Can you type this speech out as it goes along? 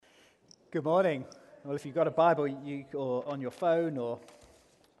Good morning. Well, if you've got a Bible or on your phone or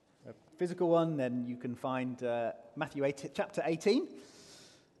a physical one, then you can find Matthew chapter 18.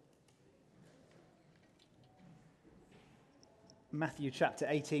 Matthew chapter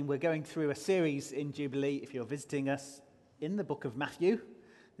 18. We're going through a series in Jubilee, if you're visiting us, in the book of Matthew,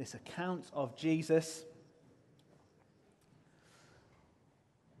 this account of Jesus.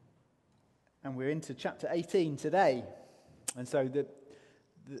 And we're into chapter 18 today. And so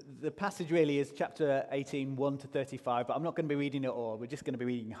the passage really is chapter 18, 1 to 35, but I'm not going to be reading it all. We're just going to be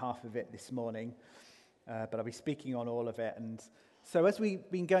reading half of it this morning, but I'll be speaking on all of it. And so as we've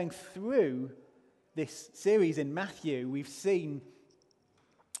been going through this series in Matthew, we've seen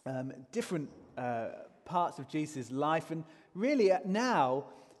different parts of Jesus' life, and really now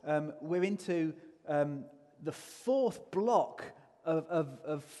we're into the fourth block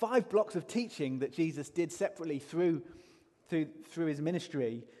of 5 blocks of teaching that Jesus did separately through his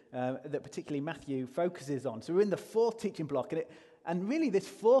ministry that particularly Matthew focuses on. So we're in the fourth teaching block, and really this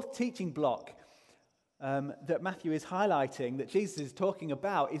fourth teaching block that Matthew is highlighting, that Jesus is talking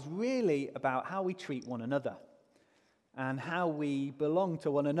about, is really about how we treat one another and how we belong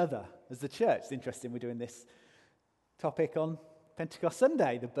to one another as the church. It's interesting we're doing this topic on Pentecost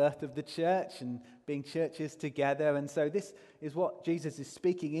Sunday, the birth of the church and being churches together. And so this is what Jesus is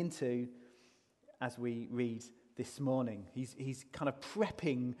speaking into as we read this morning. He's kind of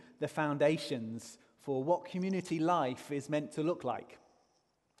prepping the foundations for what community life is meant to look like.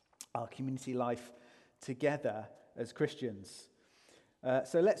 Our community life together as Christians.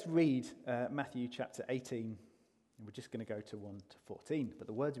 So let's read Matthew chapter 18. And we're just going to go to 1 to 14. But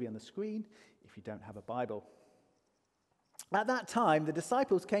the words will be on the screen if you don't have a Bible. At that time, the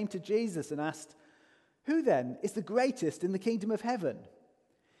disciples came to Jesus and asked, "Who then is the greatest in the kingdom of heaven?"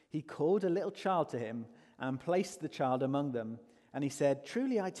 He called a little child to him and placed the child among them. And he said,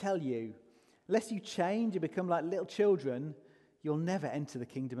 "Truly I tell you, unless you change and become like little children, you'll never enter the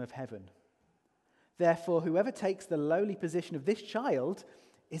kingdom of heaven. Therefore, whoever takes the lowly position of this child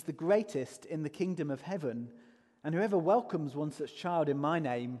is the greatest in the kingdom of heaven. And whoever welcomes one such child in my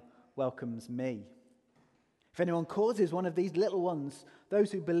name welcomes me. If anyone causes one of these little ones,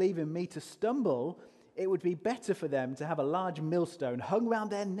 those who believe in me, to stumble, it would be better for them to have a large millstone hung round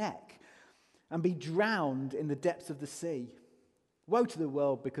their neck and be drowned in the depths of the sea. Woe to the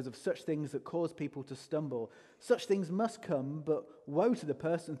world because of such things that cause people to stumble. Such things must come, but woe to the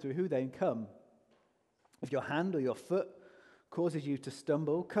person through whom they come. If your hand or your foot causes you to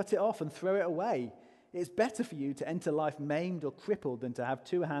stumble, cut it off and throw it away. It's better for you to enter life maimed or crippled than to have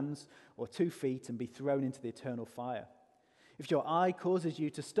 2 hands or 2 feet and be thrown into the eternal fire. If your eye causes you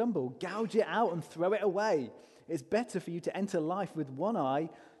to stumble, gouge it out and throw it away. It's better for you to enter life with 1 eye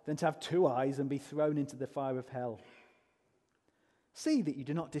than to have 2 eyes and be thrown into the fire of hell. See that you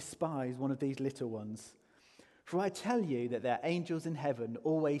do not despise one of these little ones, for I tell you that their angels in heaven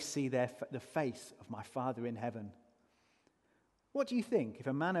always see the face of my Father in heaven. What do you think? If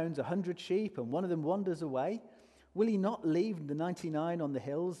a man owns 100 sheep and one of them wanders away, will he not leave the 99 on the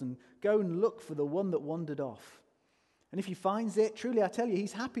hills and go and look for the one that wandered off? And if he finds it, truly I tell you,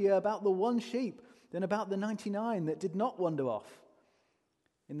 he's happier about the 1 sheep than about the 99 that did not wander off.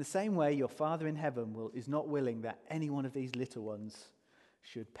 In the same way, your Father in heaven is not willing that any one of these little ones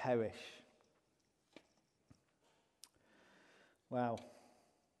should perish." Wow.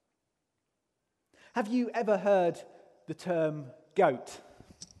 Have you ever heard the term goat?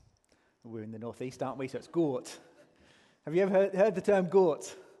 We're in the northeast, aren't we? So it's gort. Have you ever heard the term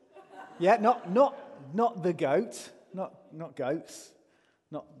gort? Yeah, not the goat, not goats,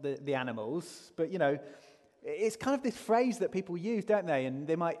 not the animals, but it's kind of this phrase that people use, don't they? And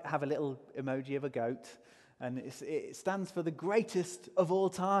they might have a little emoji of a goat, and it stands for the greatest of all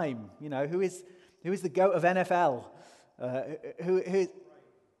time. Who is the GOAT of NFL? Who is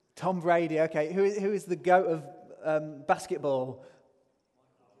Tom Brady? Okay, who is the GOAT of basketball?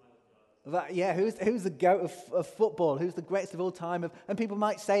 Who's the GOAT of football? Who's the greatest of all time? And people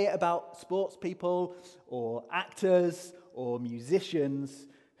might say it about sports people or actors or musicians.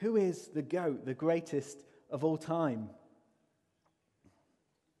 Who is the GOAT, the greatest of all time?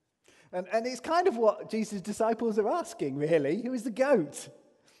 And it's kind of what Jesus' disciples are asking, really. Who is the GOAT?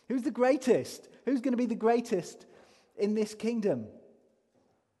 Who's the greatest? Who's going to be the greatest in this kingdom?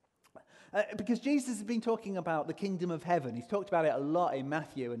 Because Jesus has been talking about the kingdom of heaven. He's talked about it a lot in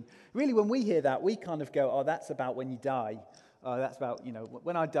Matthew. And really, when we hear that, we kind of go, oh, that's about when you die. That's about,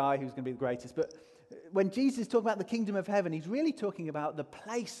 when I die, who's going to be the greatest? But when Jesus is talking about the kingdom of heaven, he's really talking about the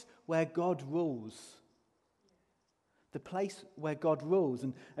place where God rules. the place where God rules.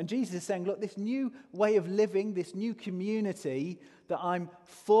 And Jesus is saying, look, this new way of living, this new community that I'm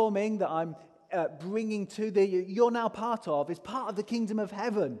forming, that I'm bringing to you're now part of, is part of the kingdom of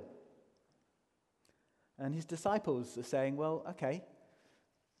heaven. And his disciples are saying, well, okay,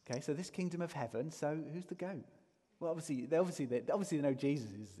 so this kingdom of heaven, so who's the goat? Well, obviously they know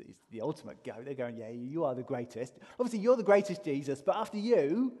Jesus is the ultimate goat. They're going, yeah, you are the greatest. Obviously, you're the greatest, Jesus, but after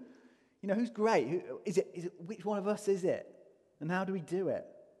you, who's great? Is it which one of us is it? And how do we do it?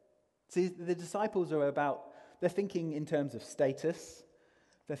 See, the disciples they're thinking in terms of status.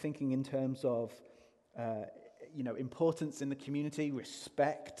 They're thinking in terms of, importance in the community,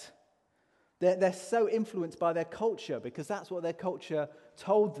 respect. They're so influenced by their culture because that's what their culture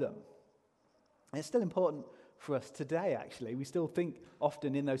told them. And it's still important for us today, actually. We still think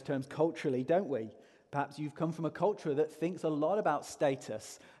often in those terms culturally, don't we? Perhaps you've come from a culture that thinks a lot about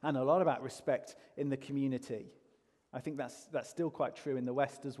status and a lot about respect in the community. I think that's still quite true in the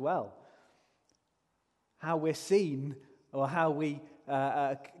West as well. How we're seen or how we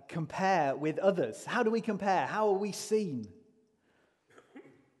compare with others. How do we compare? How are we seen?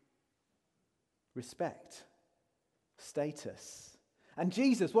 Respect, status. And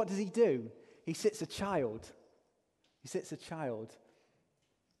Jesus, what does he do? He sits a child. He sits a child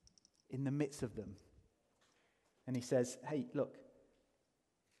in the midst of them. And he says, hey, look,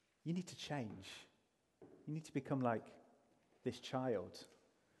 you need to change. You need to become like this child.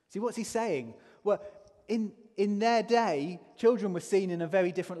 See, what's he saying? Well, in their day, children were seen in a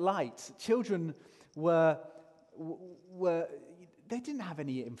very different light. Children were they didn't have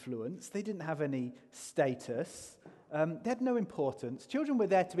any influence. They didn't have any status. They had no importance. Children were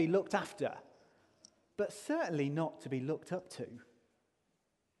there to be looked after, but certainly not to be looked up to.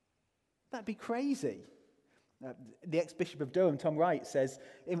 That'd be crazy. The ex-bishop of Durham, Tom Wright, says,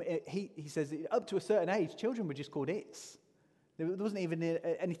 he says up to a certain age, children were just called its. There wasn't even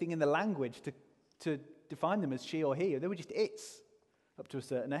anything in the language to define them as she or he. They were just its up to a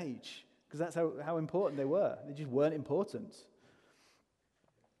certain age, because that's how important they were. They just weren't important.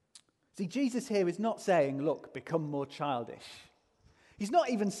 See, Jesus here is not saying, look, become more childish. He's not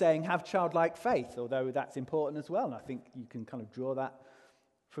even saying have childlike faith, although that's important as well, and I think you can kind of draw that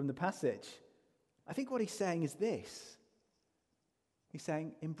from the passage. I think what he's saying is this. He's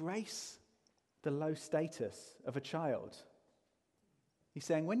saying embrace the low status of a child. He's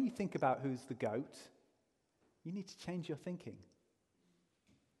saying when you think about who's the goat, you need to change your thinking.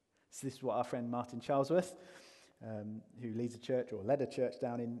 So this is what our friend Martin Charlesworth, who leads a church or led a church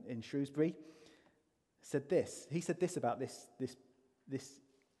down in Shrewsbury, said this. He said this about this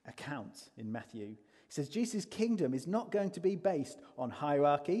account in Matthew. He says, Jesus' kingdom is not going to be based on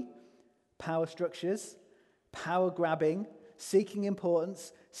hierarchy, power structures, power grabbing, seeking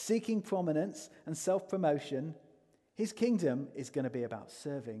importance, seeking prominence, and self-promotion. His kingdom is going to be about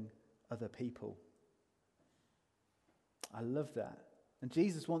serving other people. I love that. And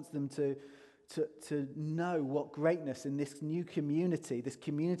Jesus wants them to know what greatness in this new community, this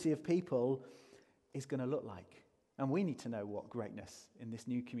community of people, is going to look like. And we need to know what greatness in this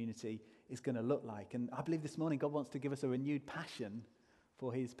new community is going to look like. And I believe this morning God wants to give us a renewed passion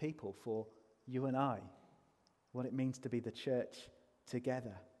for his people, for you and I, what it means to be the church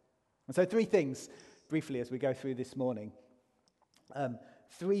together. And so 3 things, briefly, as we go through this morning.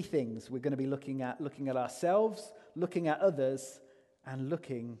 3 things we're going to be looking at ourselves, looking at others, and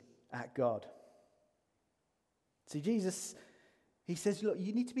looking at God. See, Jesus, he says, look,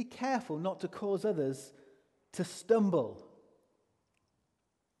 you need to be careful not to cause others to stumble.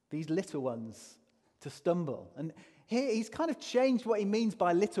 These little ones to stumble. And here he's kind of changed what he means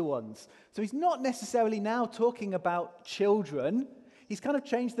by little ones. So he's not necessarily now talking about children. He's kind of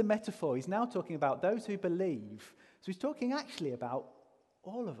changed the metaphor. He's now talking about those who believe. So he's talking actually about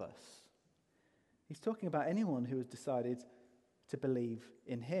all of us. He's talking about anyone who has decided to believe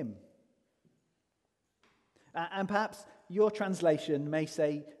in him. And perhaps your translation may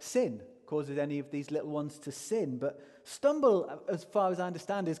say sin causes any of these little ones to sin. But stumble, as far as I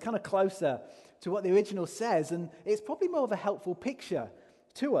understand, is kind of closer to what the original says. And it's probably more of a helpful picture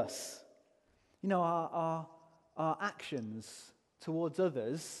to us. You know, our actions towards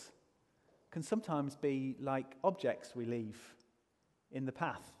others can sometimes be like objects we leave in the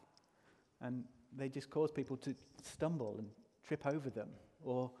path. And they just cause people to stumble and trip over them.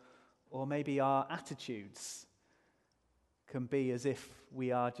 Or maybe our attitudes can be as if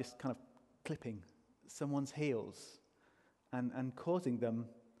we are just kind of clipping someone's heels and causing them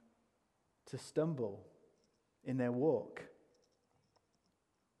to stumble in their walk.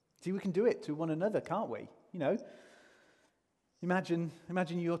 See, we can do it to one another, can't we? You know, imagine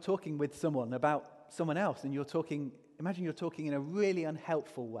you're talking with someone about someone else, and you're talking imagine you're talking in a really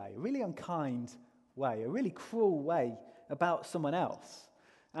unhelpful way, a really unkind way, a really cruel way about someone else.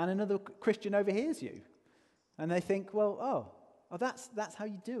 And another Christian overhears you. And they think, well, that's how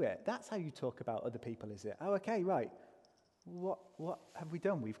you do it. That's how you talk about other people, is it? Oh, okay, right. What have we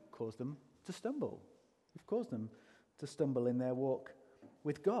done? We've caused them to stumble. We've caused them to stumble in their walk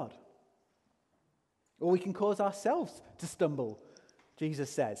with God. Or we can cause ourselves to stumble, Jesus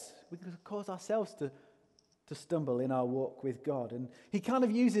says. We can cause ourselves to stumble in our walk with God. And he kind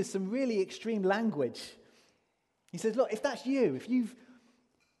of uses some really extreme language. He says, look, if that's you,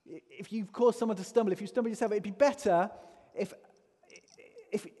 if you've caused someone to stumble, if you stumble yourself, it'd be better if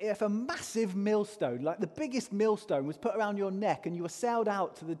a massive millstone, like the biggest millstone, was put around your neck and you were sailed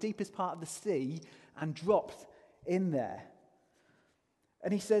out to the deepest part of the sea and dropped in there.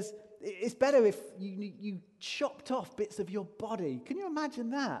 And he says, it's better if you chopped off bits of your body. Can you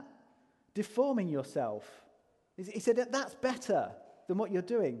imagine that? Deforming yourself. He said that's better than what you're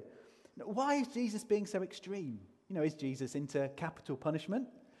doing. Why is Jesus being so extreme? Is Jesus into capital punishment?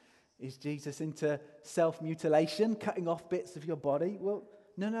 Is Jesus into self-mutilation, cutting off bits of your body? Well,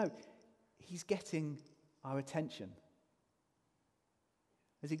 no. He's getting our attention.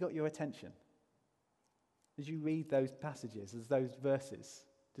 Has he got your attention? As you read those passages, as those verses,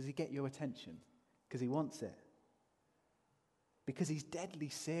 does he get your attention? Because he wants it. Because he's deadly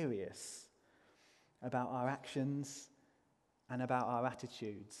serious about our actions and about our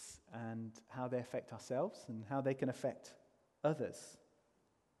attitudes and how they affect ourselves and how they can affect others.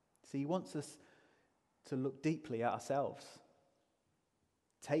 So he wants us to look deeply at ourselves,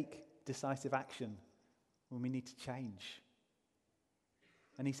 take decisive action when we need to change.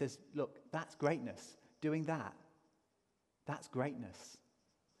 And he says, look, that's greatness. Doing that's greatness.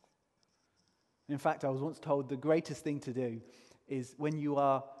 In fact, I was once told the greatest thing to do is when you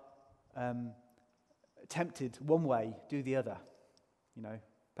are tempted one way, do the other.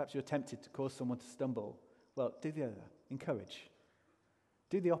 Perhaps you're tempted to cause someone to stumble. Well, do the other. Encourage.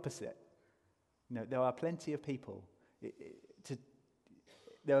 Do the opposite. There are plenty of people.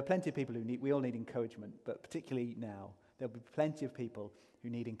 There are plenty of people we all need encouragement, but particularly now, there'll be plenty of people who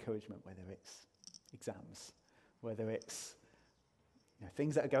need encouragement, whether it's exams, whether it's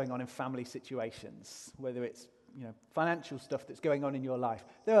things that are going on in family situations, whether it's financial stuff that's going on in your life.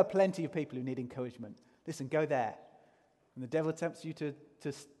 There are plenty of people who need encouragement. Listen, go there. When the devil tempts you to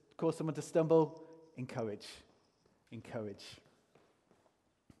cause someone to stumble, encourage.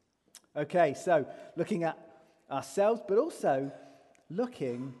 Okay, so looking at ourselves, but also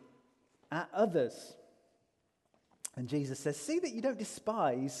looking at others. And Jesus says, see that you don't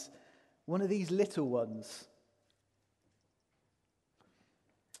despise one of these little ones.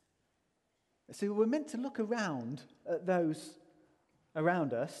 So we're meant to look around at those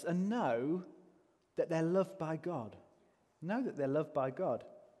around us and know that they're loved by God. Know that they're loved by God.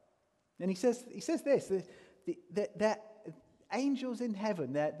 And he says this, they're angels in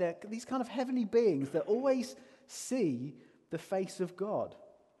heaven. They're these kind of heavenly beings that always see the face of God.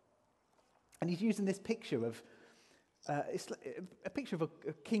 And he's using this picture of, it's a picture of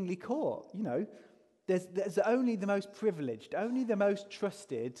a kingly court, There's only the most privileged, only the most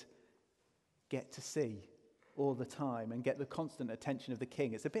trusted get to see all the time and get the constant attention of the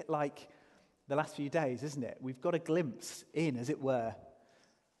king. It's a bit like the last few days, isn't it? We've got a glimpse in, as it were,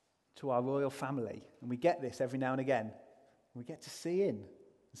 to our royal family. And we get this every now and again. We get to see in and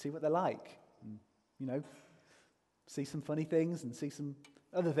see what they're like. And, see some funny things and see some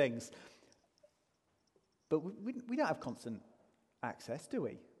other things. But we don't have constant access, do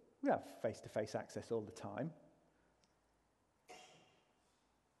we? We have face-to-face access all the time.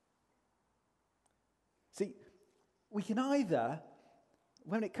 See, we can either,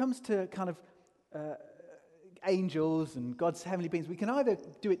 when it comes to kind of angels and God's heavenly beings, we can either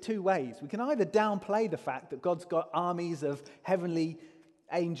do it two ways. We can either downplay the fact that God's got armies of heavenly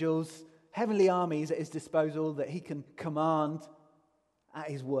angels, heavenly armies at his disposal that he can command at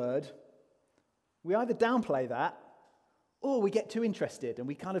his word. We either downplay that, or we get too interested and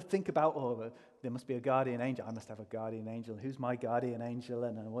we kind of think about, there must be a guardian angel. I must have a guardian angel. Who's my guardian angel?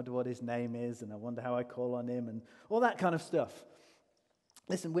 And I wonder what his name is, and I wonder how I call on him, and all that kind of stuff.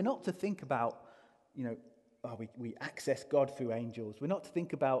 Listen, we're not to think about, we access God through angels. We're not to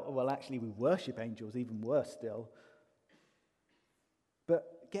think about, actually we worship angels, even worse still.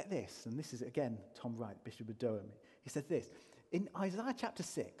 But get this, and this is, again, Tom Wright, Bishop of Durham. He said this, in Isaiah chapter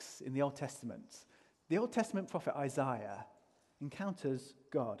 6 in the Old Testament prophet Isaiah encounters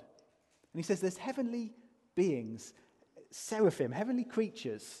God. And he says there's heavenly beings, seraphim, heavenly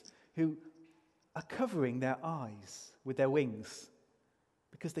creatures, who are covering their eyes with their wings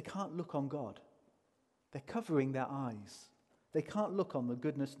because they can't look on God. They're covering their eyes. They can't look on the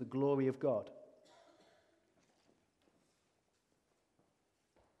goodness, the glory of God.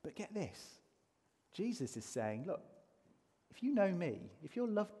 But get this. Jesus is saying, look, if you know me, if you're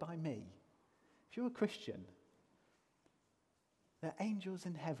loved by me, if you're a Christian, there are angels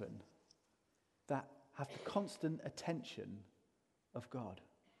in heaven that have the constant attention of God,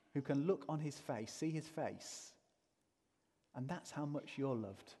 who can look on his face, see his face, and that's how much you're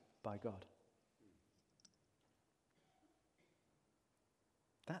loved by God.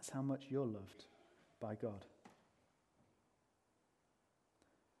 That's how much you're loved by God.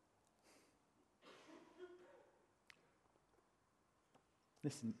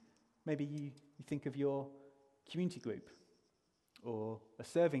 Listen, maybe you think of your community group or a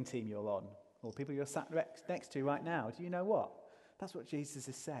serving team you're on or people you're sat next to right now. Do you know what? That's what Jesus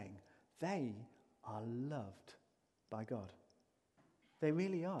is saying. They are loved by God. They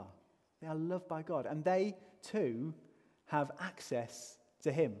really are. They are loved by God. And they, too, have access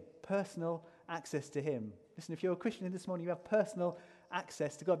to him, personal access to him. Listen, if you're a Christian this morning, you have personal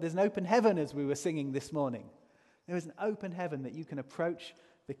access to God. There's an open heaven, as we were singing this morning. There is an open heaven that you can approach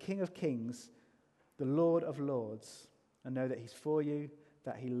the King of Kings, the Lord of Lords, and know that he's for you,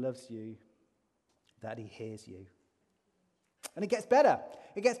 that he loves you, that he hears you. And it gets better.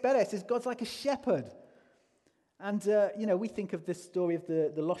 It gets better. It says God's like a shepherd. And, we think of this story of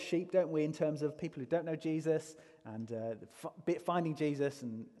the lost sheep, don't we, in terms of people who don't know Jesus and finding Jesus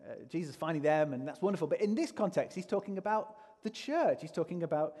and Jesus finding them, and that's wonderful. But in this context, he's talking about the church. He's talking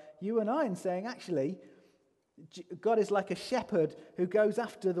about you and I and saying, actually, God is like a shepherd who goes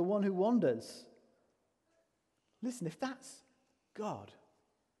after the one who wanders. Listen, if that's God,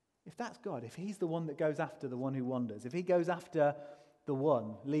 if he's the one that goes after the one who wanders, if he goes after the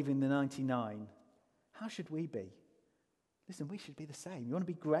one, leaving the 99, how should we be? Listen, we should be the same. You want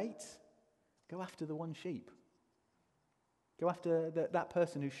to be great? Go after the one sheep. Go after that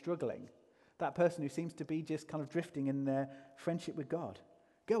person who's struggling, that person who seems to be just kind of drifting in their friendship with God.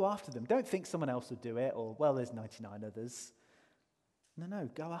 Go after them. Don't think someone else will do it or, well, there's 99 others. No,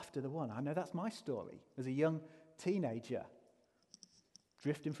 go after the one. I know that's my story as a young teenager,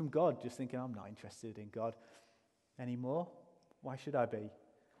 drifting from God, just thinking, I'm not interested in God anymore. Why should I be?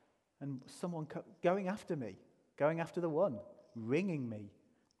 And someone going after me, going after the one, ringing me,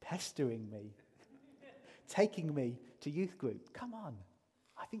 pestering me, taking me to youth group. Come on.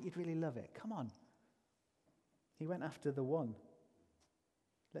 I think you'd really love it. Come on. He went after the one.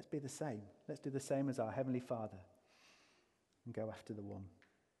 Let's be the same. Let's do the same as our Heavenly Father and go after the one.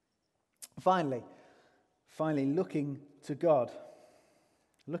 Finally, looking to God.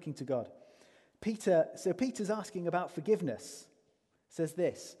 Looking to God. Peter's asking about forgiveness. Says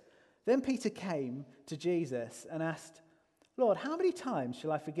this, then Peter came to Jesus and asked, Lord, how many times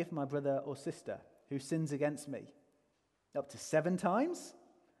shall I forgive my brother or sister who sins against me? Up to 7 times?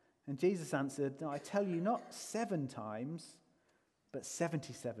 And Jesus answered, no, I tell you, not 7 times, but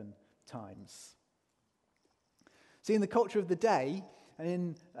 77 times. See, in the culture of the day, and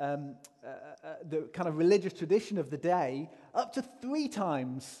in the kind of religious tradition of the day, up to 3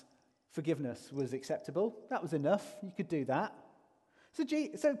 times forgiveness was acceptable. That was enough. You could do that.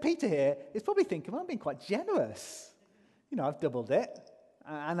 So Peter here is probably thinking, well, I'm being quite generous. I've doubled it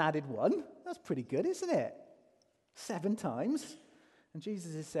and added 1. That's pretty good, isn't it? 7 times. And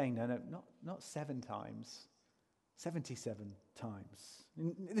Jesus is saying, no, not 7 times. 77 times.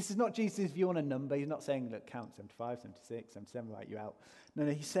 And this is not Jesus' view on a number. He's not saying, look, count 75, 76, 77, write you out. No,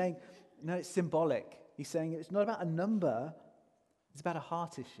 he's saying, no, it's symbolic. He's saying it's not about a number. It's about a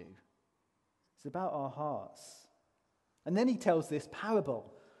heart issue. It's about our hearts. And then he tells this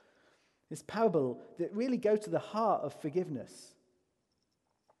parable that really goes to the heart of forgiveness,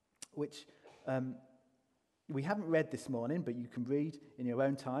 which we haven't read this morning, but you can read in your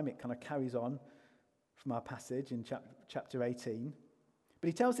own time. It kind of carries on from our passage in chapter 18. But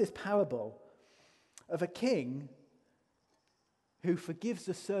he tells this parable of a king who forgives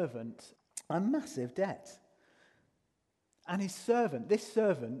a servant a massive debt. And this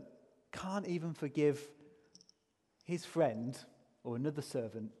servant can't even forgive his friend or another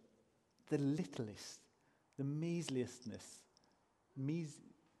servant the littlest, the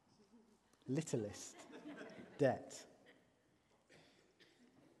littlest debt.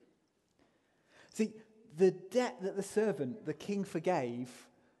 See, the debt that the king forgave,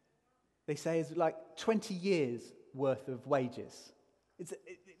 they say is like 20 years worth of wages.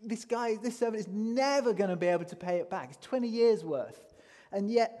 This servant is never going to be able to pay it back. It's 20 years worth.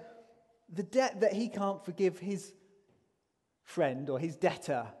 And yet, the debt that he can't forgive his friend or his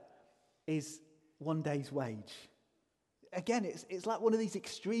debtor is 1 day's wage. Again, it's like one of these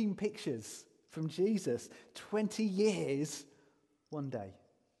extreme pictures from Jesus. 20 years, one day.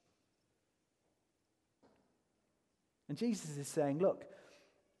 And Jesus is saying, look,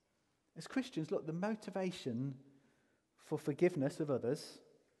 as Christians, look, the motivation for forgiveness of others,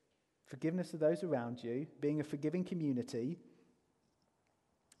 forgiveness of those around you, being a forgiving community,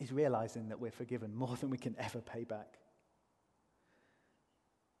 is realizing that we're forgiven more than we can ever pay back.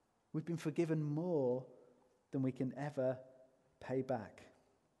 We've been forgiven more than we can ever pay back.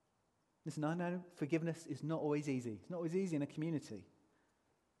 Listen, I know forgiveness is not always easy. It's not always easy in a community.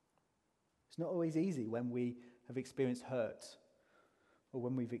 It's not always easy when we have experienced hurt or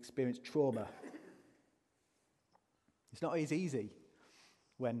when we've experienced trauma. It's not always easy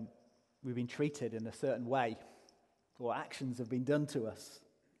when we've been treated in a certain way or actions have been done to us.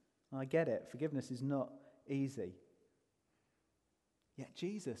 I get it. Forgiveness is not easy. Yet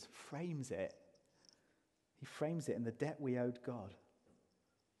Jesus frames it. He frames it in the debt we owed God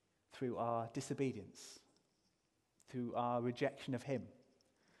through our disobedience, through our rejection of him,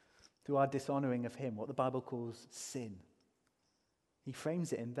 through our dishonoring of him, what the Bible calls sin. He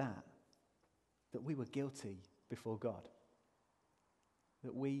frames it in that we were guilty before God,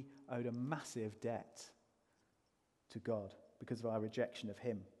 that we owed a massive debt to God because of our rejection of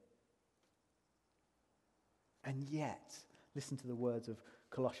him. And yet, listen to the words of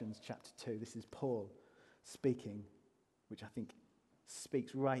Colossians chapter 2. This is Paul speaking, which I think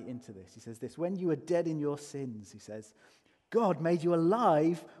speaks right into this. He says this, when you were dead in your sins, he says, God made you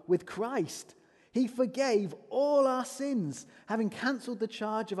alive with Christ. He forgave all our sins, having cancelled the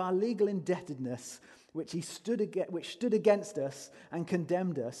charge of our legal indebtedness, which stood against us and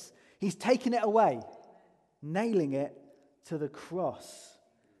condemned us. He's taken it away, nailing it to the cross.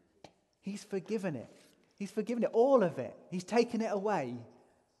 He's forgiven it. He's forgiven it, all of it. He's taken it away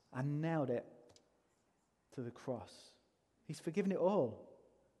and nailed it to the cross. He's forgiven it all.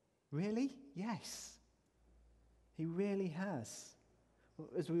 Really? Yes. He really has.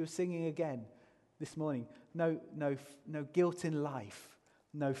 As we were singing again this morning, no guilt in life,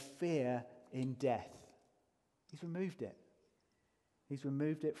 no fear in death. He's removed it. He's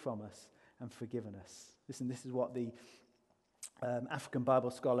removed it from us and forgiven us. Listen, this is what the African Bible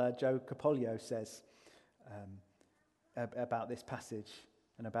scholar Joe Capolio says about this passage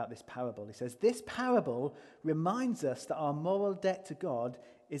and about this parable. He says, this parable reminds us that our moral debt to God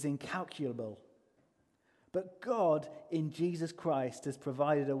is incalculable. But God, in Jesus Christ, has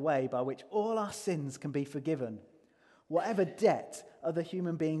provided a way by which all our sins can be forgiven. Whatever debt other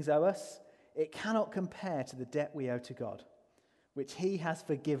human beings owe us, it cannot compare to the debt we owe to God, which he has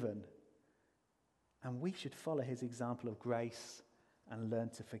forgiven. And we should follow his example of grace and learn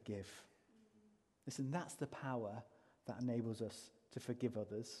to forgive. Listen, that's the power that enables us to forgive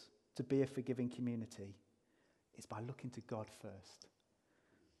others, to be a forgiving community. It's by looking to God first.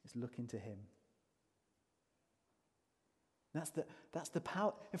 It's looking to him. That's the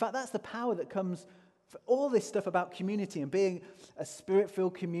power. In fact, that's the power that comes for all this stuff about community and being a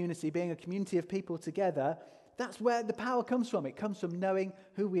spirit-filled community, being a community of people together. That's where the power comes from. It comes from knowing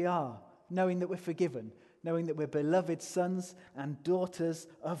who we are, knowing that we're forgiven, knowing that we're beloved sons and daughters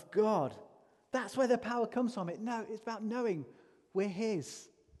of God. That's where the power comes from. It's about knowing we're his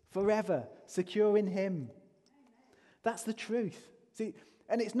forever, secure in him. That's the truth. See,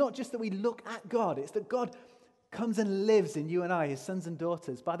 and it's not just that we look at God, it's that God comes and lives in you and I, his sons and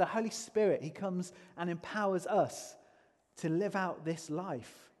daughters. By the Holy Spirit, he comes and empowers us to live out this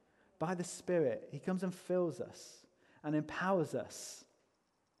life. By the Spirit, he comes and fills us and empowers us.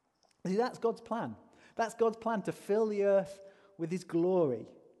 See, that's God's plan. That's God's plan, to fill the earth with his glory.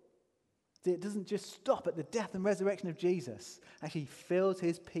 See, it doesn't just stop at the death and resurrection of Jesus. Actually, he fills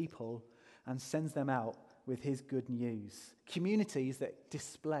his people and sends them out with his good news. Communities that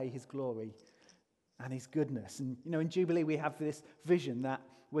display his glory and his goodness. And, in Jubilee we have this vision that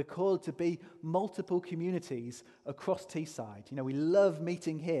we're called to be multiple communities across Teesside. We love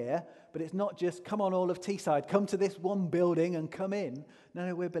meeting here, but it's not just, come on all of Teesside, come to this one building and come in.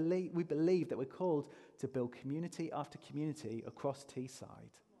 No, we believe that we're called to build community after community across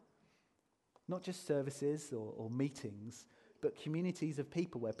Teesside. Not just services or meetings, but communities of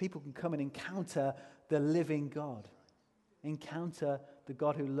people where people can come and encounter the living God, encounter the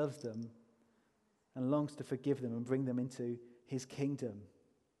God who loves them and longs to forgive them and bring them into his kingdom.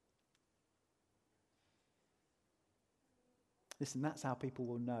 Listen, that's how people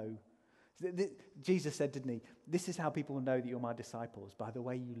will know. Jesus said, didn't he? This is how people will know that you're my disciples, by the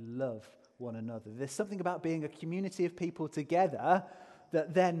way you love one another. There's something about being a community of people together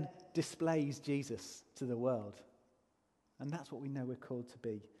that then displays Jesus to the world. And that's what we know we're called to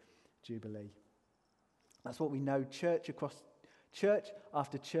be, Jubilee. That's what we know church across Church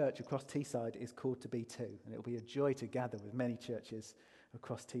after church across Teesside is called to be too, and it'll be a joy to gather with many churches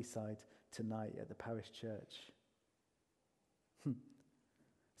across Teesside tonight at the parish church.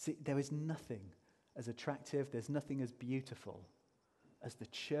 See, there is nothing as attractive, there's nothing as beautiful as the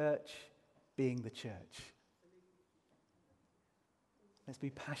church being the church. Let's be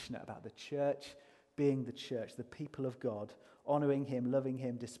passionate about the church being the church, the people of God, honouring him, loving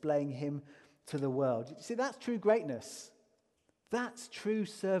him, displaying him to the world. You see, that's true greatness. That's true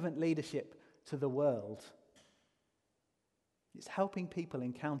servant leadership to the world. It's helping people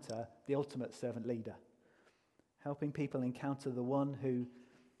encounter the ultimate servant leader. Helping people encounter the one who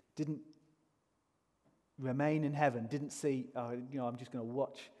didn't remain in heaven, didn't see, I'm just going to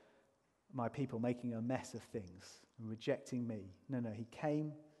watch my people making a mess of things and rejecting me. No, he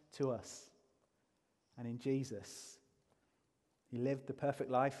came to us. And in Jesus, he lived the perfect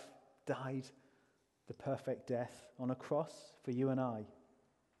life, died the perfect death on a cross for you and I.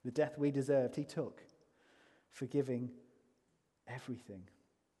 The death we deserved, he took, forgiving everything.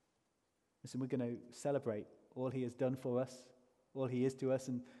 Listen, we're going to celebrate all he has done for us, all he is to us,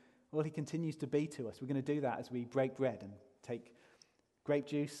 and all he continues to be to us. We're going to do that as we break bread and take grape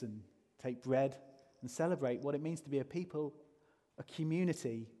juice and take bread and celebrate what it means to be a people, a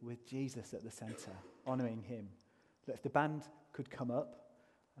community with Jesus at the center, honoring him. So if the band could come up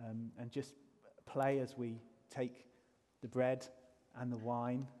and just play as we take the bread and the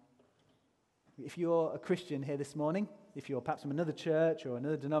wine. If you're a Christian here this morning, if you're perhaps from another church or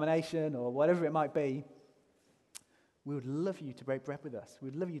another denomination or whatever it might be, we would love you to break bread with us.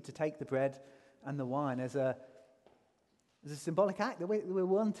 We'd love you to take the bread and the wine as a symbolic act that we're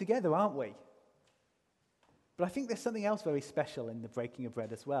one together, aren't we? But I think there's something else very special in the breaking of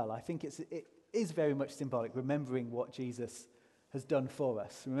bread as well. I think it is very much symbolic, remembering what Jesus has done for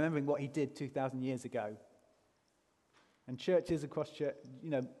us, remembering what he did 2,000 years ago. And churches across,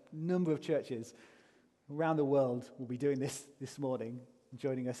 number of churches around the world will be doing this morning and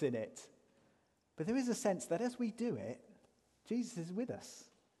joining us in it. But there is a sense that as we do it, Jesus is with us.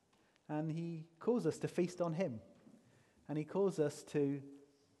 And he calls us to feast on him. And he calls us to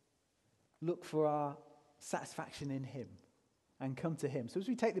look for our satisfaction in him and come to him. So as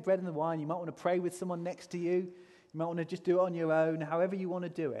we take the bread and the wine, you might want to pray with someone next to you. You might want to just do it on your own, however you want to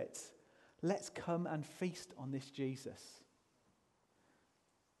do it. Let's come and feast on this Jesus.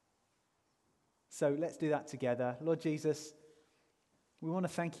 So let's do that together. Lord Jesus, we want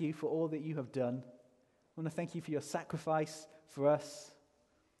to thank you for all that you have done. We want to thank you for your sacrifice for us.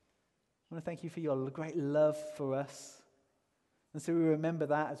 I want to thank you for your great love for us. And so we remember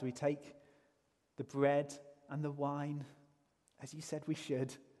that as we take the bread and the wine, as you said we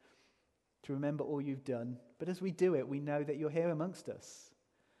should, to remember all you've done. But as we do it, we know that you're here amongst us.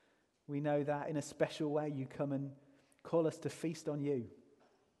 We know that in a special way you come and call us to feast on you.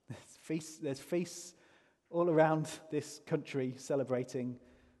 There's feasts all around this country celebrating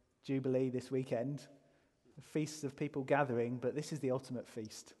Jubilee this weekend. Feasts of people gathering, but this is the ultimate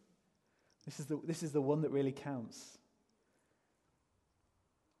feast. This is the one that really counts.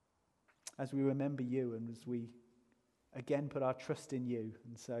 As we remember you and as we again put our trust in you.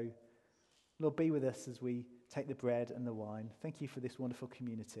 And so, Lord, be with us as we take the bread and the wine. Thank you for this wonderful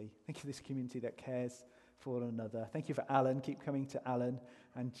community. Thank you for this community that cares for one another. Thank you for Alan. Keep coming to Alan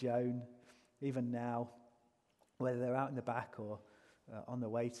and Joan, even now, whether they're out in the back or on the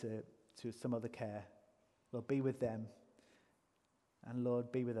way to some other care. Lord, be with them. And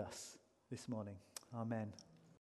Lord, be with us this morning. Amen.